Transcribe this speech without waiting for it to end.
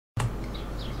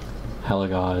Hello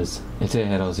guys, it's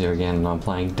Airhead here again and I'm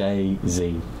playing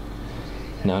DayZ.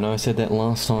 Now I know I said that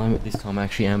last time, but this time I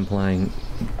actually am playing...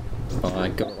 I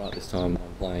got it right this time,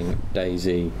 I'm playing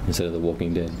DayZ instead of The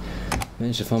Walking Dead.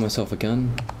 Managed to find myself a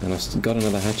gun and I got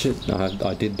another hatchet.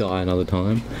 I did die another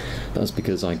time. That's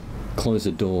because I closed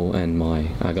the door and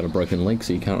I got a broken leg,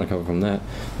 so you can't recover from that.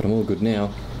 But I'm all good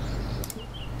now.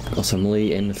 Got some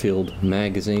Lee Enfield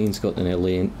magazines, got an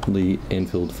Lee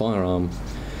Enfield firearm.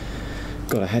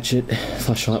 Got a hatchet,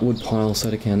 flashlight, wood pile,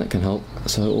 soda can that can help,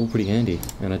 so all pretty handy.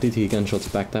 And I did hear gunshots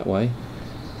back that way.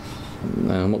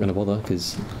 I'm not going to bother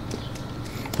because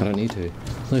I don't need to.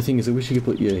 The only thing is I wish you could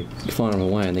put your firearm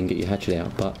away and then get your hatchet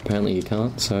out, but apparently you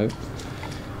can't, so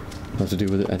I have to do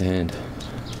with it at hand.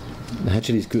 The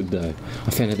hatchet is good though.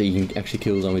 I found out that you can actually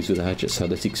kill zombies with a hatchet, so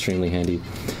that's extremely handy.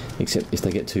 Except if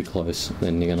they get too close,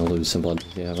 then you're going to lose some blood.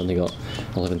 Yeah, I've only got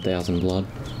 11,000 blood.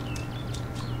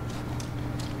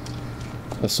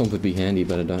 A swamp would be handy,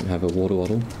 but I don't have a water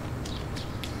bottle.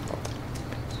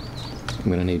 I'm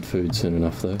going to need food soon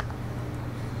enough though.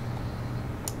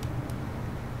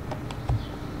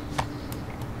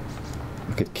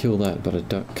 I could kill that, but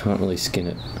I can't really skin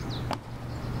it.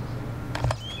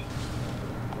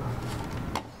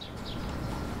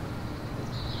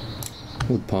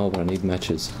 Wood pile, but I need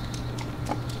matches.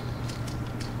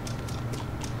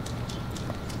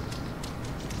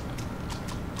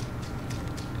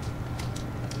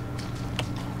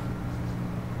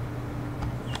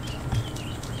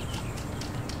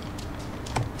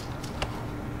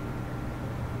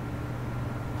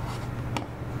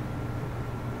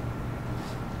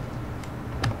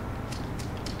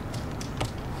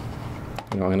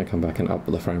 I'm going to come back and up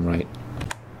the frame rate.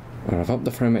 Alright, I've upped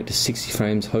the frame rate to 60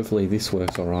 frames. Hopefully this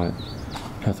works alright.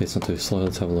 Hopefully it's not too slow.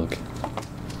 Let's have a look.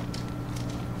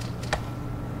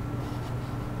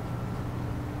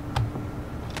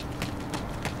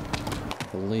 I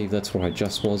believe that's where I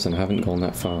just was and I haven't gone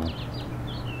that far.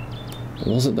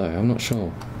 Was it though? I'm not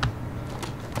sure.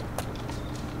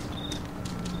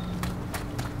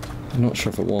 I'm not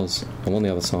sure if it was. I'm on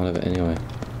the other side of it anyway.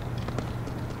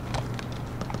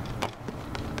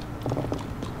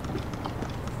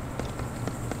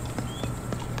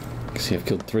 See, I've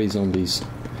killed 3 zombies.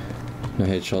 No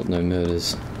headshot, no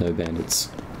murders, no bandits.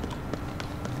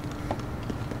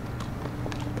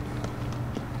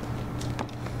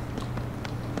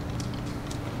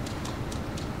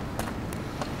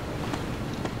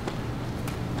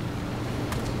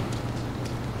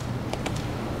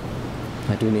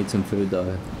 I do need some food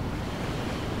though.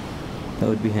 That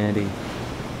would be handy.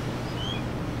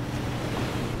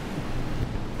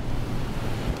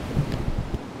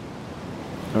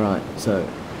 Alright, so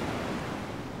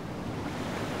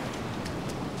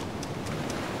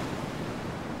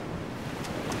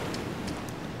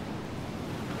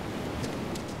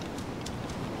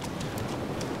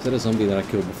is that a zombie that I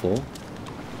killed before?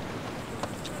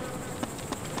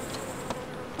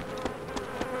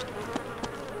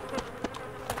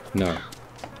 No.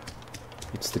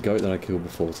 It's the goat that I killed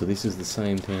before, so this is the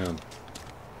same town.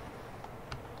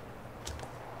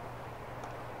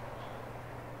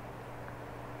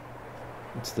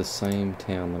 It's the same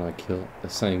town that I killed, the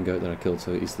same goat that I killed,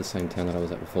 so it's the same town that I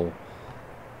was at before.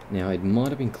 Now, it might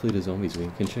have been cleared of zombies, we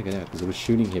can check it out, because I was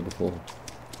shooting here before.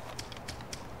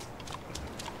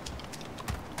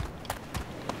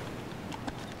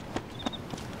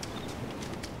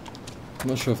 I'm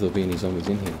not sure if there'll be any zombies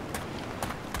in here.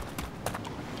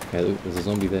 Okay, look, there's a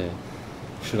zombie there.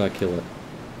 Should I kill it?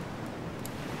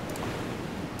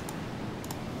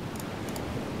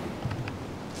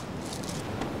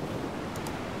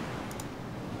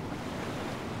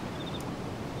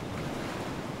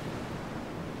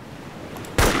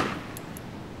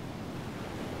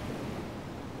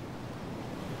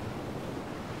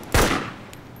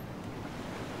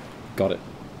 Got it.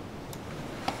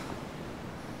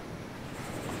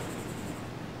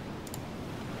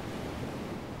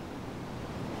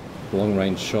 Long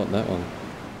range shot, that one.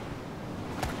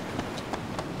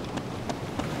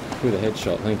 With a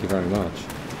headshot, thank you very much.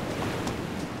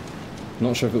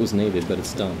 Not sure if it was needed, but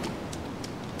it's done.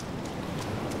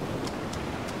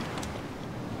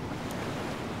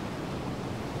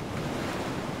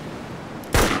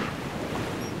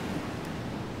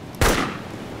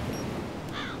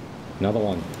 Another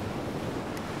one.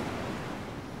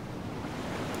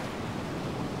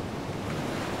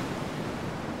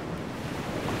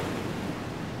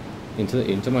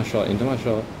 Into my shot, into my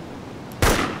shot.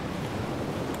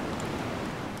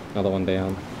 Another one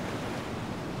down.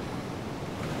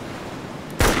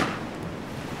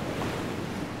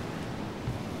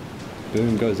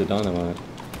 Boom goes the dynamite.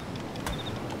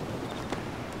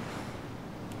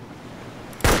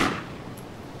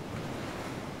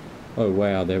 Oh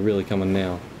wow, they're really coming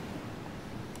now.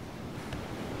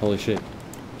 Holy shit.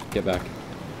 Get back.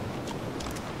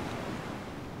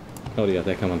 Oh dear,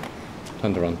 they're coming.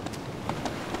 Time to run.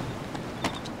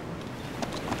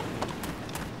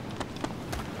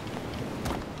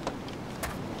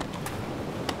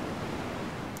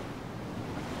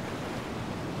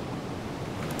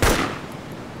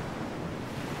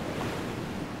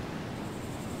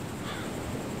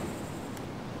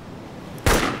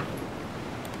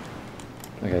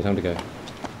 Okay, time to go.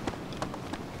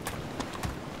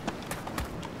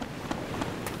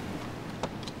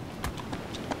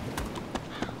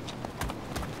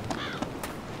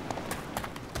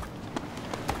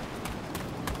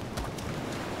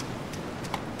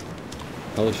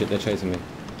 Holy shit, they're chasing me.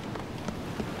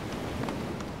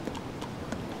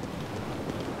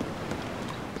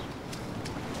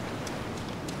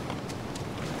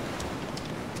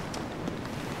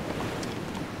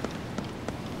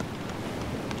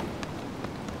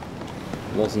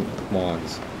 Wasn't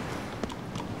wise.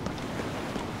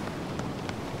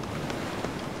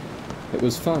 It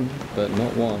was fun, but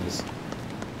not wise.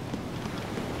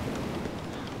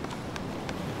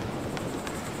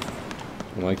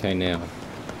 I'm okay now.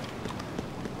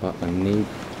 But I need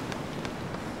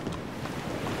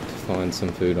to find some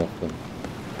food off them.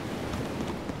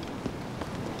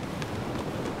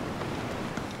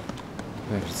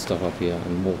 I should stop up here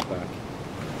and walk back.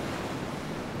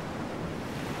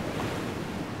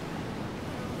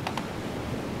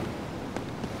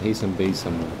 I hear some bees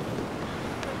somewhere.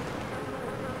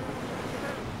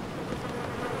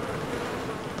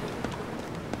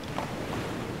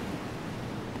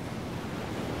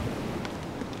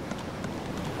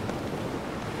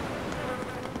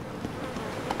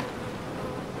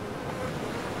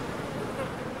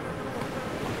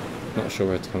 Not sure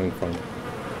where it's coming from.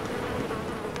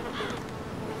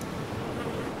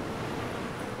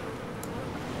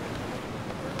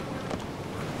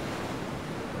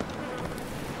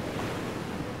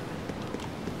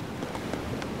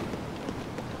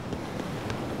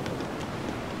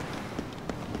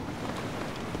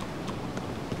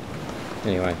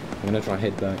 Anyway, I'm gonna try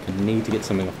head back. I need to get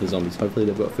something off the zombies. Hopefully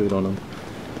they've got food on them.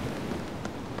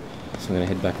 So I'm gonna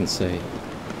head back and see.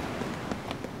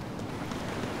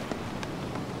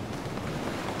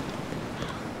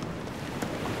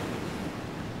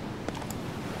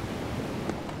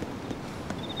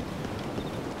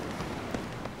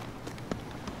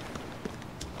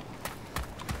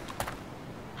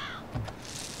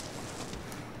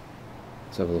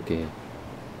 Let's have a look here.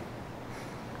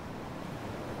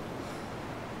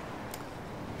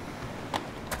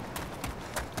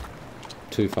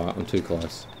 Too far, I'm too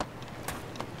close.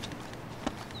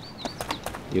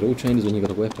 It all changes when you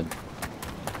got a weapon.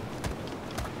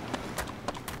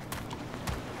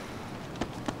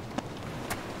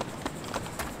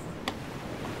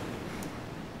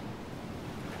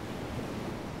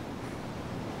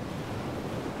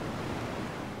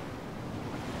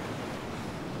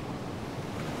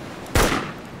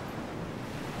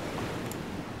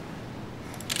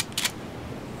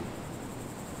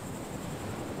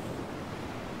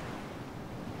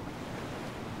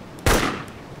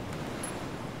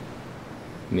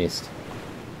 Missed.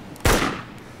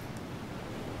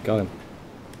 Got him.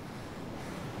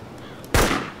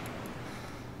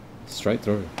 Straight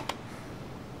through.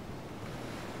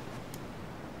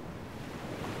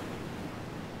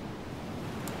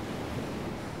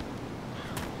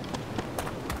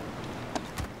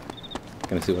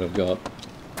 Gonna see what I've got.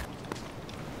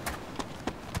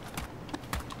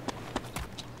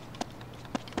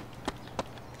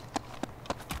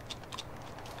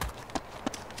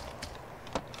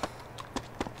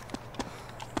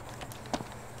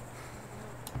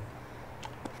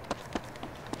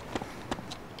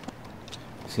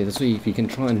 See, that's what if you can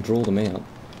try and draw them out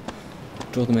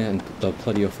and they'll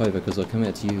play to your favour because they'll come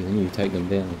out to you and then you take them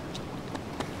down.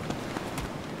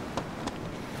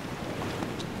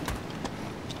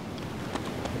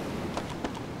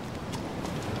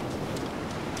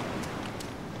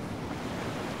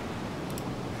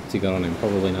 What's he got on him?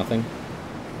 Probably nothing.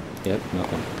 Yep,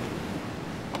 nothing.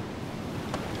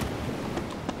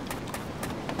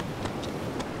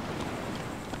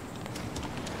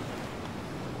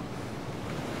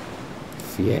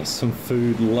 Yes, some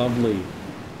food, lovely.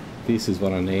 This is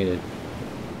what I needed.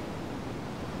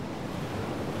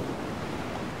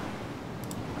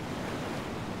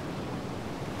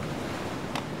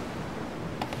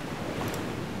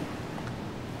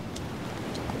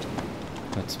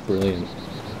 That's brilliant.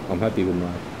 I'm happy with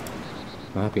mine.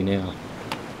 I'm happy now.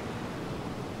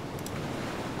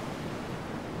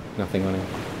 Nothing on it.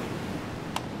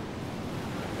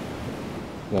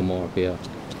 one more up here.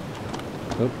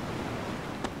 Oop.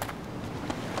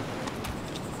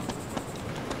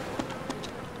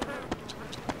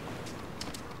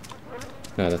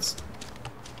 No, that's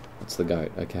the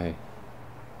goat. Okay.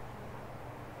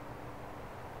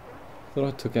 Thought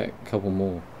I took out a couple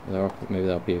more. They're up, maybe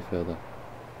they'll be further.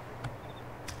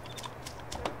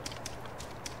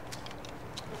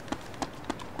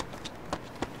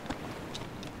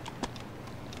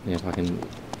 Yeah, if I can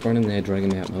run in there, drag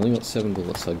him out. I only got 7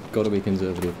 bullets, so I've got to be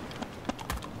conservative.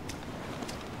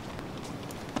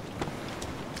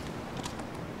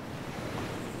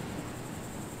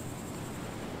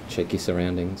 Check your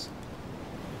surroundings.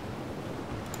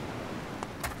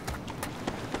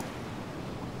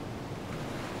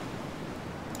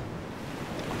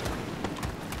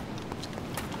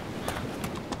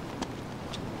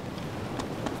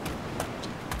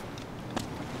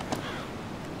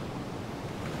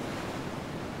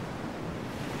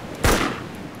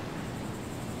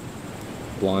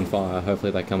 Blind fire,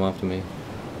 hopefully they come after me.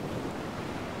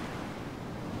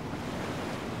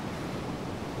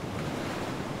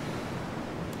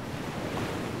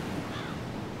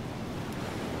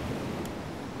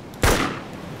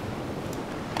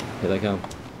 Here they come.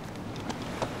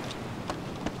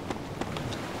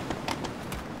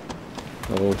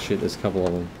 Oh shit, there's a couple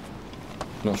of them.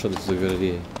 Not sure this is a good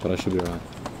idea, but I should be right.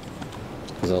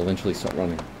 Because I'll eventually stop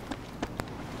running.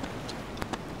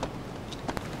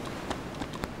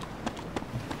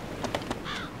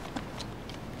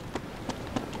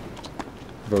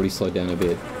 I've already slowed down a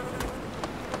bit.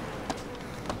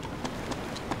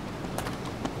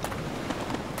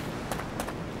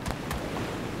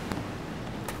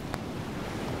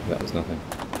 That was nothing.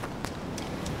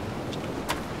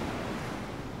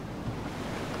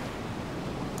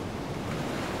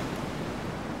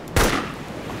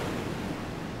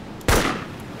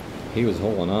 He was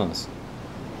hauling ass.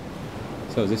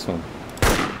 So is this one.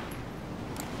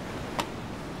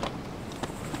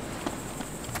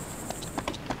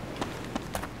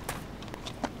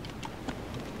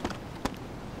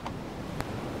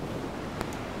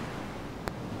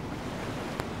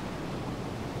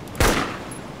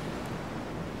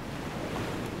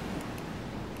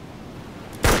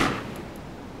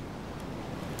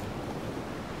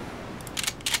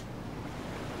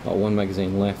 Oh, 1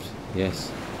 magazine left,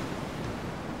 yes.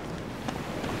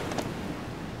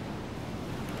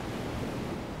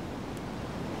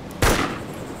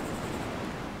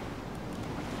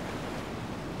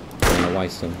 I'm gonna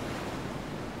waste him.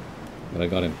 But I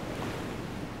got him.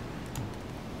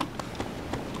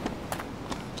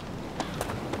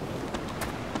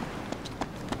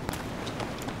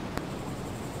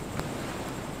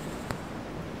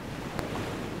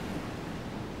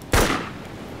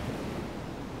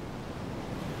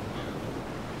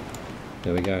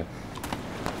 There we go.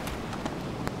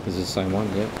 This is the same one,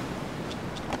 yep.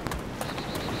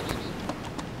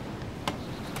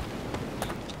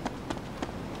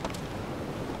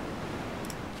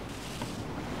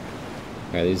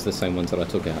 Okay, these are the same ones that I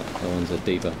took out. The ones are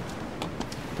deeper.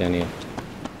 Down here.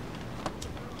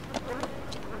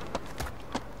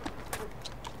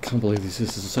 Can't believe this.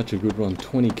 This is such a good run.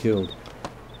 20 killed.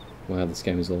 Wow, this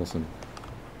game is awesome.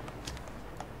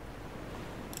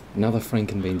 Another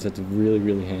Frankenbeans, that's really,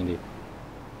 really handy.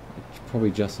 I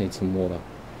probably just need some water.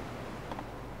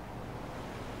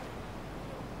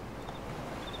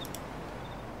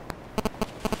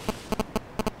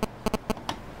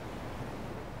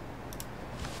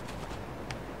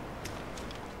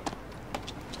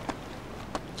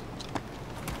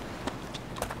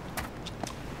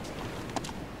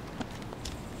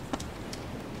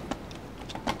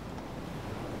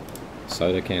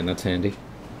 Soda can, that's handy.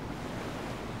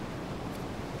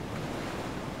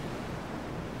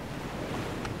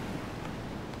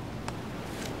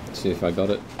 See if I got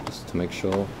it, just to make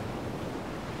sure.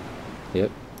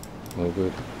 Yep, all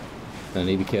good. I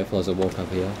need to be careful as I walk up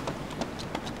here.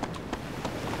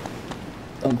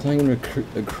 I'm playing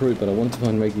recruit, but I want to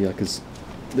find regular because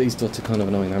these dots are kind of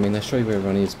annoying. I mean, they show you where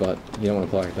everyone is, but you don't want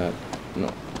to play like that.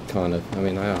 Not kind of. I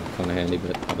mean, they are kind of handy,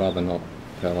 but I'd rather not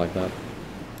go like that.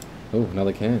 Oh,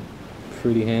 another can.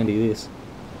 Pretty handy, this.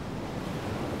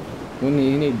 When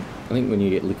you need, I think when you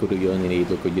get liquid, you only need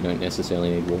liquid. You don't necessarily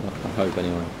need water. I hope,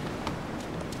 anyway.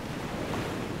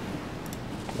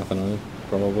 Nothing on it,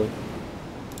 probably.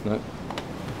 No.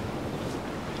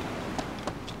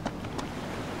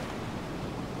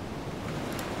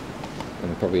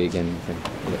 And probably again,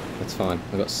 yeah, that's fine.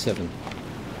 I got 7.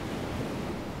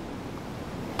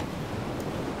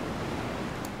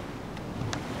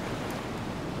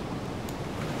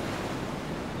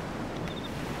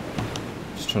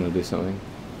 Just trying to do something.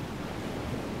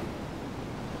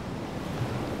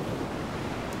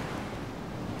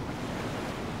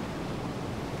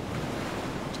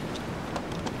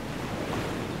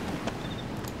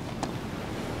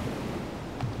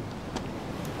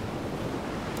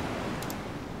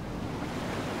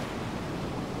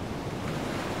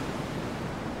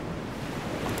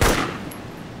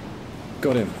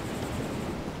 Got him.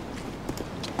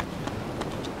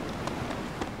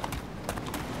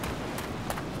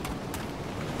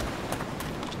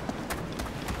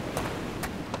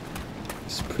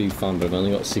 It's pretty fun, but I've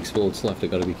only got 6 bullets left.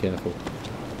 I've got to be careful.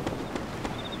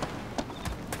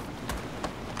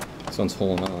 This one's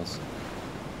hauling ass.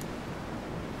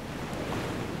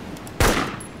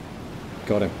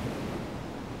 Got him.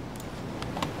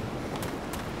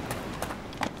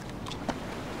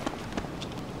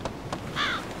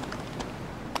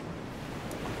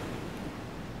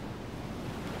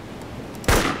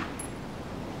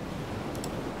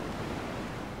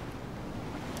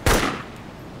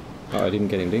 Oh, I didn't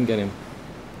get him,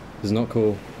 This is not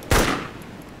cool.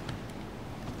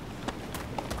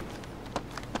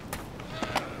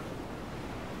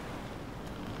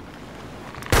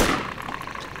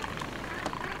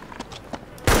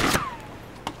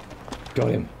 Got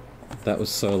him. That was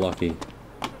so lucky.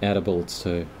 Out of bullets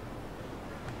too.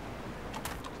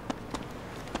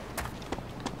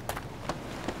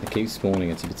 They keep spawning,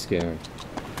 it's a bit scary.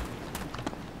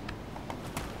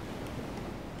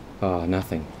 Ah,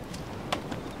 nothing.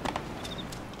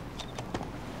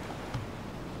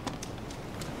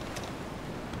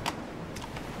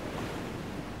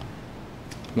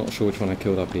 Not sure which one I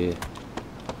killed up here.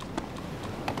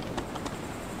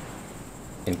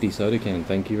 Empty soda can,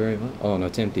 thank you very much. Oh no,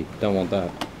 it's empty. Don't want that.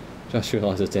 Just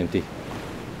realised it's empty.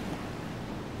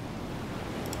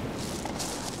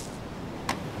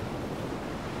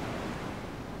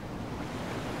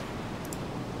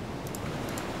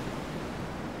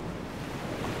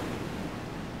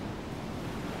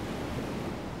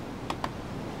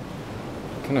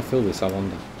 Can I fill this, I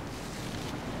wonder?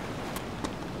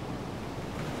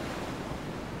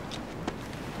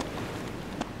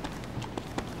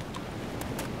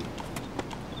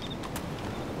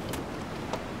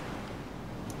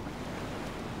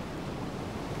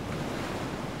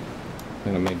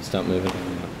 I'm gonna maybe start moving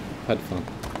on now. Had fun.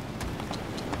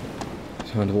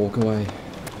 Time to walk away.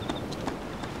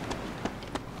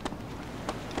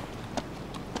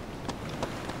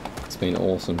 It's been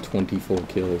awesome, 24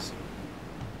 kills.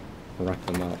 Rack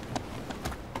them up.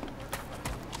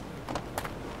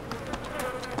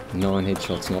 9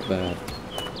 headshots, not bad.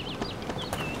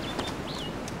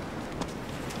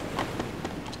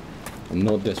 I'm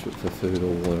not desperate for food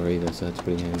or water either, so that's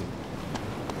pretty handy.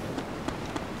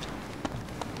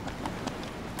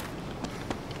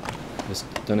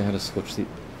 Just don't know how to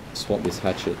swap this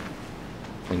hatchet.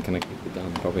 And can I keep it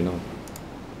done? Probably not.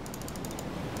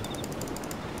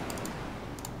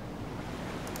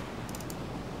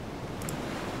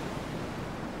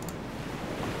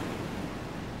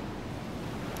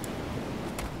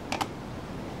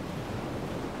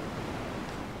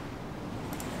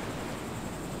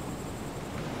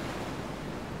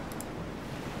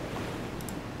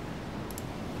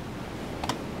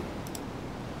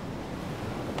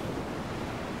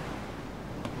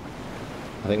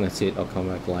 I think that's it. I'll come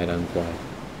back later and play.